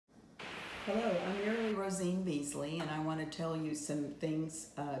Hello, I'm Mary Rosine Beasley, and I want to tell you some things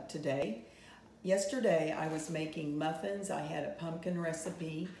today. Yesterday, I was making muffins. I had a pumpkin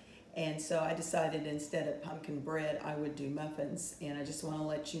recipe, and so I decided instead of pumpkin bread, I would do muffins. And I just want to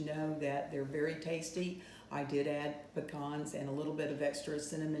let you know that they're very tasty. I did add pecans and a little bit of extra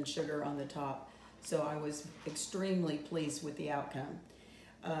cinnamon sugar on the top, so I was extremely pleased with the outcome.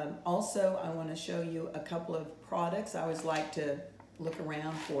 Also, I want to show you a couple of products. I always like to look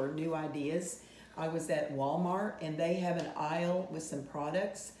around for new ideas. I was at Walmart and they have an aisle with some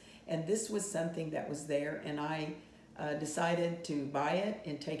products, and this was something that was there, and I decided to buy it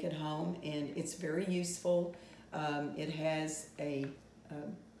and take it home, and it's very useful. It has a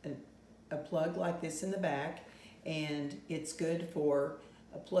plug like this in the back, and it's good for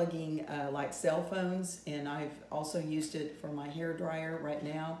plugging like cell phones, and I've also used it for my hair dryer. Right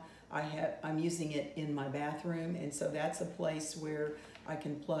now I'm using it in my bathroom, and so that's a place where I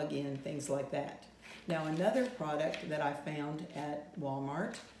can plug in things like that. Now, another product that I found at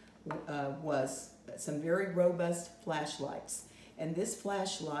Walmart was some very robust flashlights, and this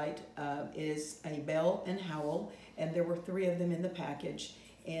flashlight is a Bell and Howell, and there were 3 of them in the package,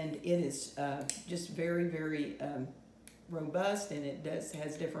 and it is just very robust, and it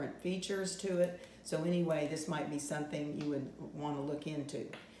has different features to it. So anyway, this might be something you would want to look into.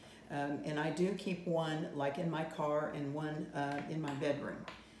 And I do keep one like in my car and one in my bedroom.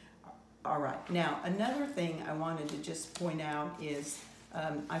 All right, now another thing I wanted to just point out is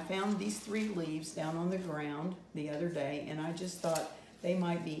I found these 3 leaves down on the ground the other day, and I just thought they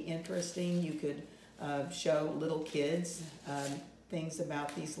might be interesting. You could show little kids things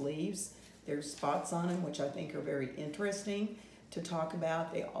about these leaves. There's spots on them, which I think are very interesting to talk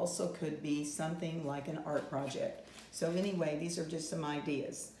about. They also could be something like an art project. So anyway, these are just some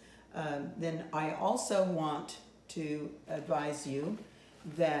ideas. Then I also want to advise you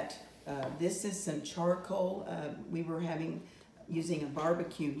that this is some charcoal. We were using a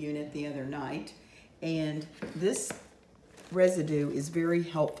barbecue unit the other night, and this residue is very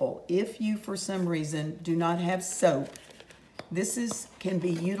helpful. If you, for some reason, do not have soap, this can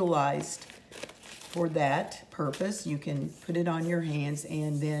be utilized for that purpose. You can put it on your hands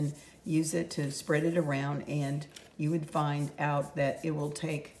and then use it to spread it around, and you would find out that it will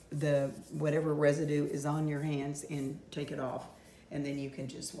take whatever residue is on your hands and take it off, and then you can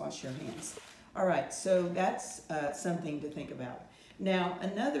just wash your hands. All right, so that's something to think about. Now,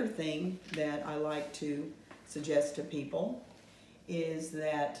 another thing that I like to suggest to people is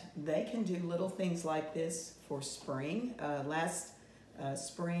that they can do little things like this for spring. Last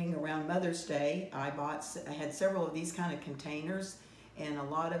spring around Mother's Day, I had several of these kind of containers and a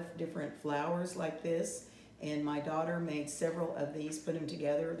lot of different flowers like this, and my daughter made several of these, put them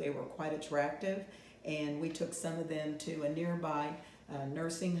together. They were quite attractive, and we took some of them to a nearby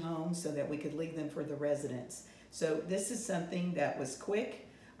nursing home so that we could leave them for the residents. So this is something that was quick.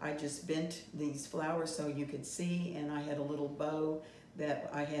 I just bent these flowers so you could see, and I had a little bow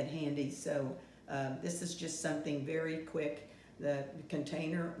that I had handy. So this is just something very quick. The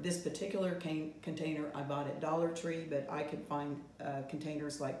container, this particular container I bought at Dollar Tree, but I could find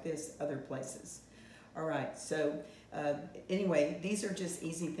containers like this other places. All right, so anyway, these are just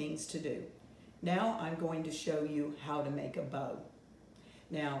easy things to do. Now I'm going to show you how to make a bow.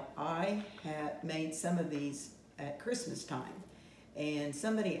 Now, I had made some of these at Christmas time, and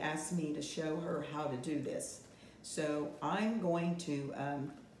somebody asked me to show her how to do this. So I'm going to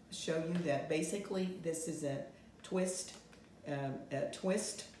show you that basically this is a twist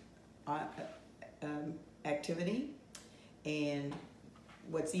activity, and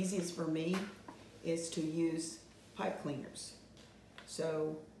what's easiest for me is to use pipe cleaners.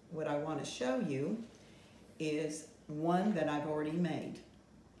 So what I want to show you is one that I've already made,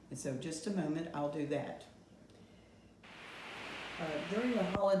 and so just a moment I'll do that. During the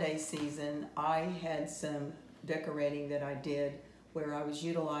holiday season, I had some decorating that I did where I was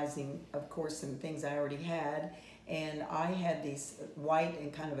utilizing, of course, some things I already had, and I had these white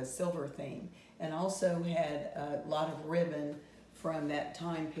and kind of a silver theme, and also had a lot of ribbon from that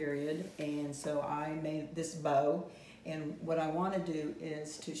time period, and so I made this bow. And what I want to do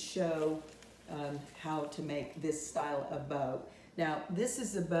is to show how to make this style of bow. Now, this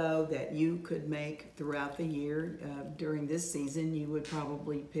is a bow that you could make throughout the year. During this season, you would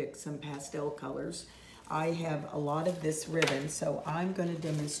probably pick some pastel colors. I have a lot of this ribbon, so I'm going to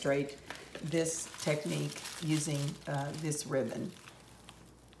demonstrate this technique using this ribbon.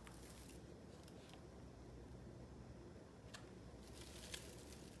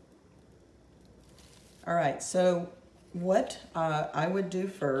 All right, so what I would do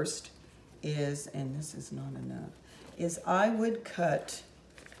first is, and this is not enough, is I would cut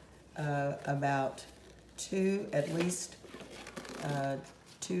about at least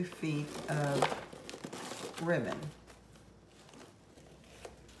 2 feet of ribbon.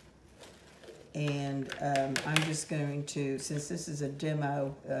 And I'm just going to, since this is a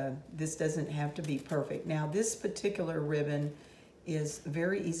demo, this doesn't have to be perfect. Now this particular ribbon is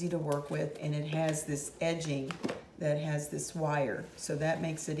very easy to work with, and it has this edging that has this wire, so that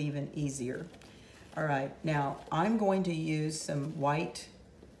makes it even easier. All right, now I'm going to use some white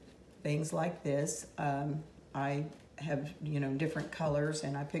things like this. I have, different colors,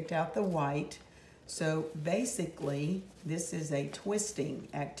 and I picked out the white. So basically, this is a twisting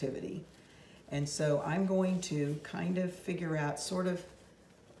activity. And so I'm going to kind of figure out sort of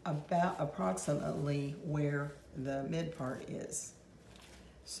about approximately where the mid part is.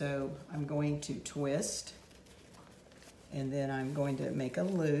 So I'm going to twist, and then I'm going to make a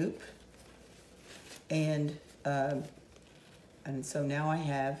loop. And so now I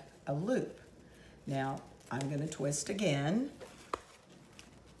have a loop. Now I'm going to twist again,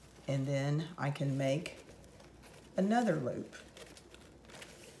 and then I can make another loop.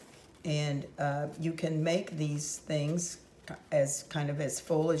 And you can make these things as kind of as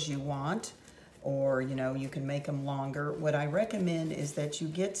full as you want, or you can make them longer. What I recommend is that you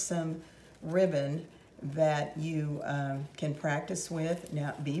get some ribbon that you can practice with.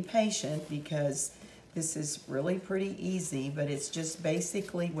 Now be patient, because this is really pretty easy, but it's just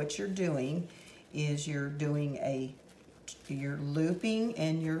basically what you're doing is you're looping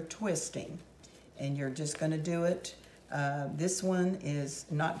and you're twisting, and you're just going to do it. This one is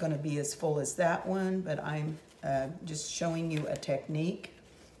not going to be as full as that one, but I'm just showing you a technique.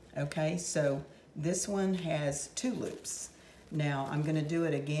 Okay, so this one has 2 loops. Now I'm going to do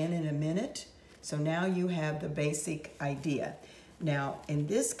it again in a minute. So now you have the basic idea. Now in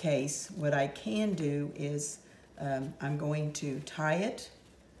this case, what I can do is I'm going to tie it,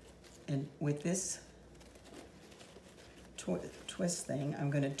 and with this twist thing, I'm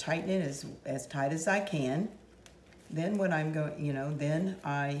going to tighten it as tight as I can. Then what I'm going, then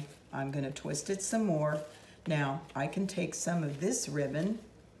I'm going to twist it some more. Now I can take some of this ribbon,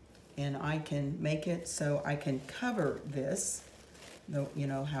 and I can make it so I can cover this,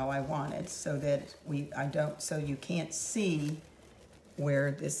 how I want it, so that so you can't see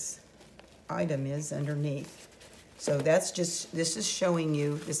where this item is underneath. So this is showing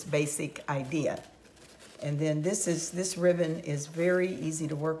you this basic idea. And then this ribbon is very easy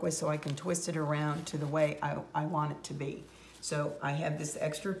to work with, so I can twist it around to the way I want it to be. So I have this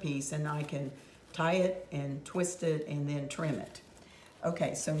extra piece, and I can tie it and twist it and then trim it.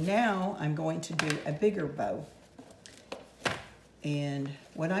 Okay, so now I'm going to do a bigger bow. And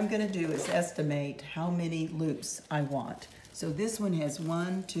what I'm going to do is estimate how many loops I want. So this one has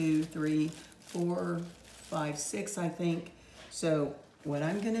 1, 2, 3, 4, 5, 6, I think. So what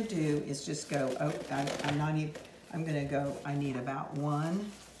I'm going to do is just go, I'm going to go, I need about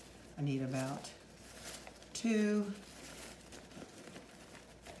 1, I need about 2,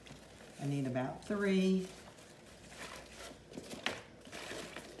 I need about 3,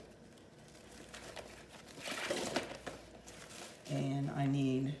 and I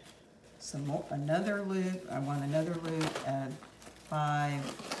need some more, another loop. I want another loop at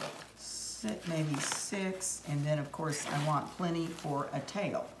 5, 6, maybe 6, and then of course I want plenty for a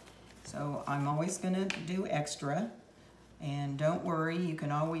tail. So I'm always going to do extra, and don't worry, you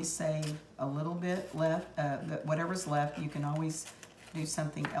can always save a little bit left, whatever's left, you can always do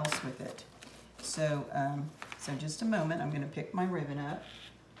something else with it. So, so just a moment, I'm going to pick my ribbon up.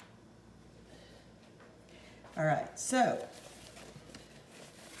 All right, so,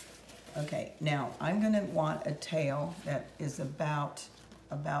 okay, now I'm going to want a tail that is about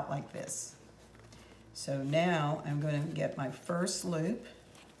like this. So now I'm going to get my first loop,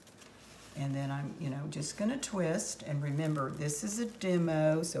 and then I'm, just going to twist. And remember, this is a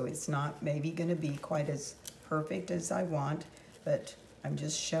demo, so it's not maybe going to be quite as perfect as I want, but I'm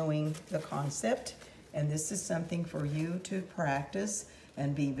just showing the concept, and this is something for you to practice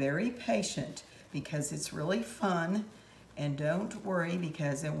and be very patient, because it's really fun. And don't worry,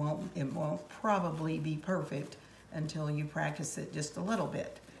 because it won't probably be perfect until you practice it just a little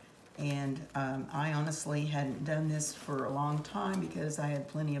bit. And I honestly hadn't done this for a long time, because I had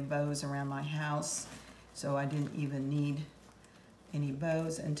plenty of bows around my house, so I didn't even need any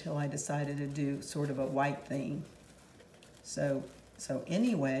bows until I decided to do sort of a white theme. So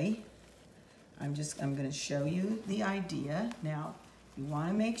anyway, I'm going to show you the idea. Now, you want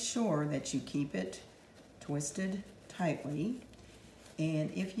to make sure that you keep it twisted tightly.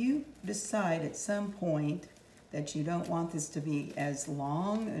 And if you decide at some point that you don't want this to be as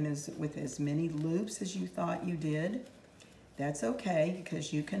long and with as many loops as you thought you did, that's okay,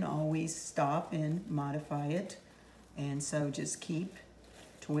 because you can always stop and modify it. And so just keep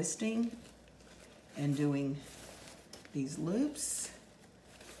twisting and doing these loops,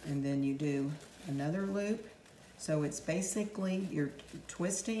 and then you do another loop. So it's basically you're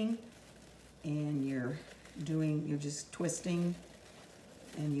twisting and you're just twisting,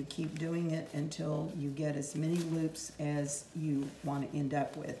 and you keep doing it until you get as many loops as you want to end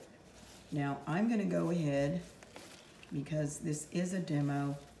up with. Now I'm going to go ahead, because this is a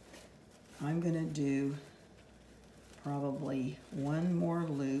demo, I'm going to do probably one more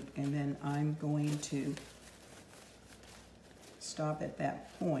loop, and then I'm going to stop at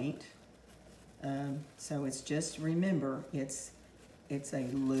that point. So it's just, remember, it's a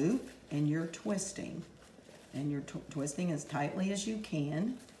loop, and you're twisting. And you're twisting as tightly as you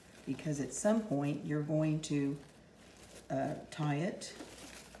can, because at some point you're going to tie it.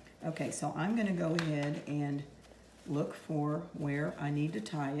 Okay, so I'm going to go ahead and look for where I need to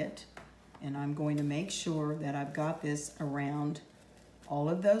tie it, and I'm going to make sure that I've got this around all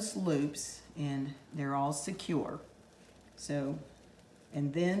of those loops and they're all secure. So,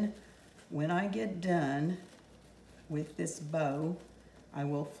 and then when I get done with this bow, I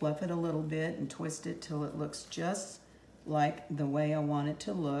will fluff it a little bit and twist it till it looks just like the way I want it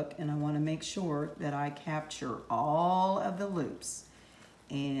to look, and I want to make sure that I capture all of the loops.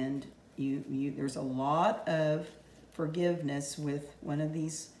 And there's a lot of forgiveness with one of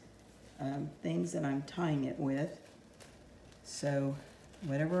these things that I'm tying it with. So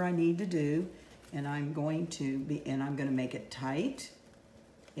whatever I need to do, and I'm going to make it tight,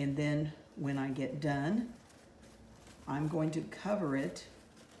 and then when I get done, I'm going to cover it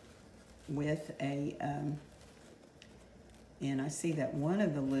with a, and I see that one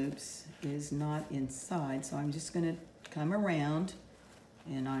of the loops is not inside, so I'm just going to come around,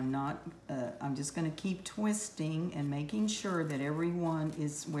 and I'm just going to keep twisting and making sure that every one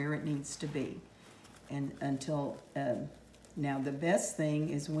is where it needs to be. And until, now the best thing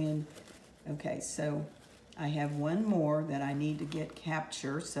is when, okay, so I have one more that I need to get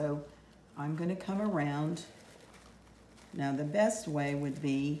capture, so I'm going to come around. Now the best way would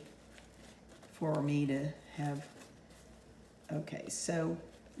be for me to have, okay, so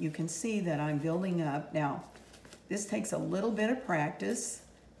you can see that I'm building up. Now, this takes a little bit of practice.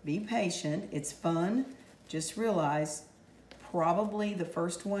 Be patient, it's fun. Just realize probably the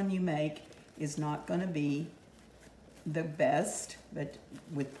first one you make is not gonna be the best, but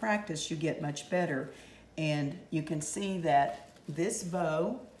with practice you get much better. And you can see that this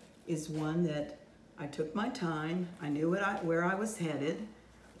bow is one that I took my time. I knew where I was headed.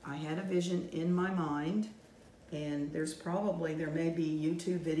 I had a vision in my mind, and there may be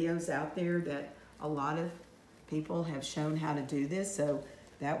YouTube videos out there that a lot of people have shown how to do this, so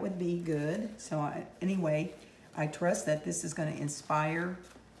that would be good. So anyway, I trust that this is going to inspire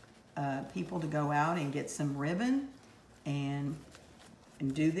people to go out and get some ribbon and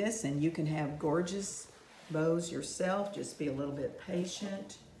do this, and you can have gorgeous bows yourself. Just be a little bit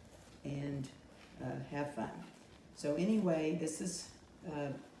patient and have fun. So anyway, this is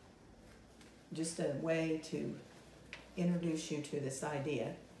just a way to introduce you to this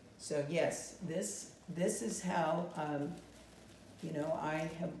idea. So yes, this is how, you know, I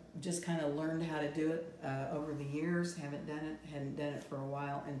have just kind of learned how to do it over the years. Hadn't done it for a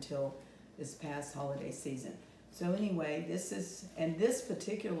while until this past holiday season. So anyway, this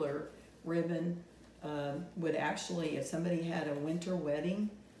particular ribbon would actually, if somebody had a winter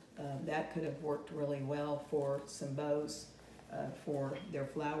wedding, that could have worked really well for some bows for their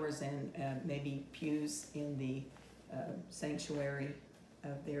flowers, and maybe pews in the sanctuary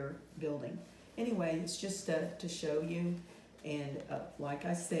of their building. Anyway, it's just to show you, and like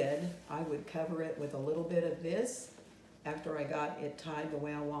I said, I would cover it with a little bit of this after I got it tied the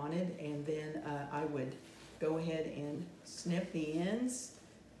way I wanted, and then I would go ahead and snip the ends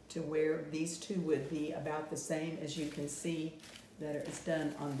to where these two would be about the same, as you can see that it's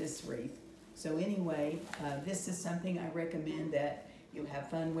done on this wreath. So anyway, this is something I recommend that you have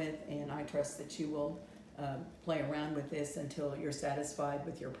fun with, and I trust that you will play around with this until you're satisfied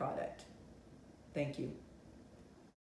with your product. Thank you.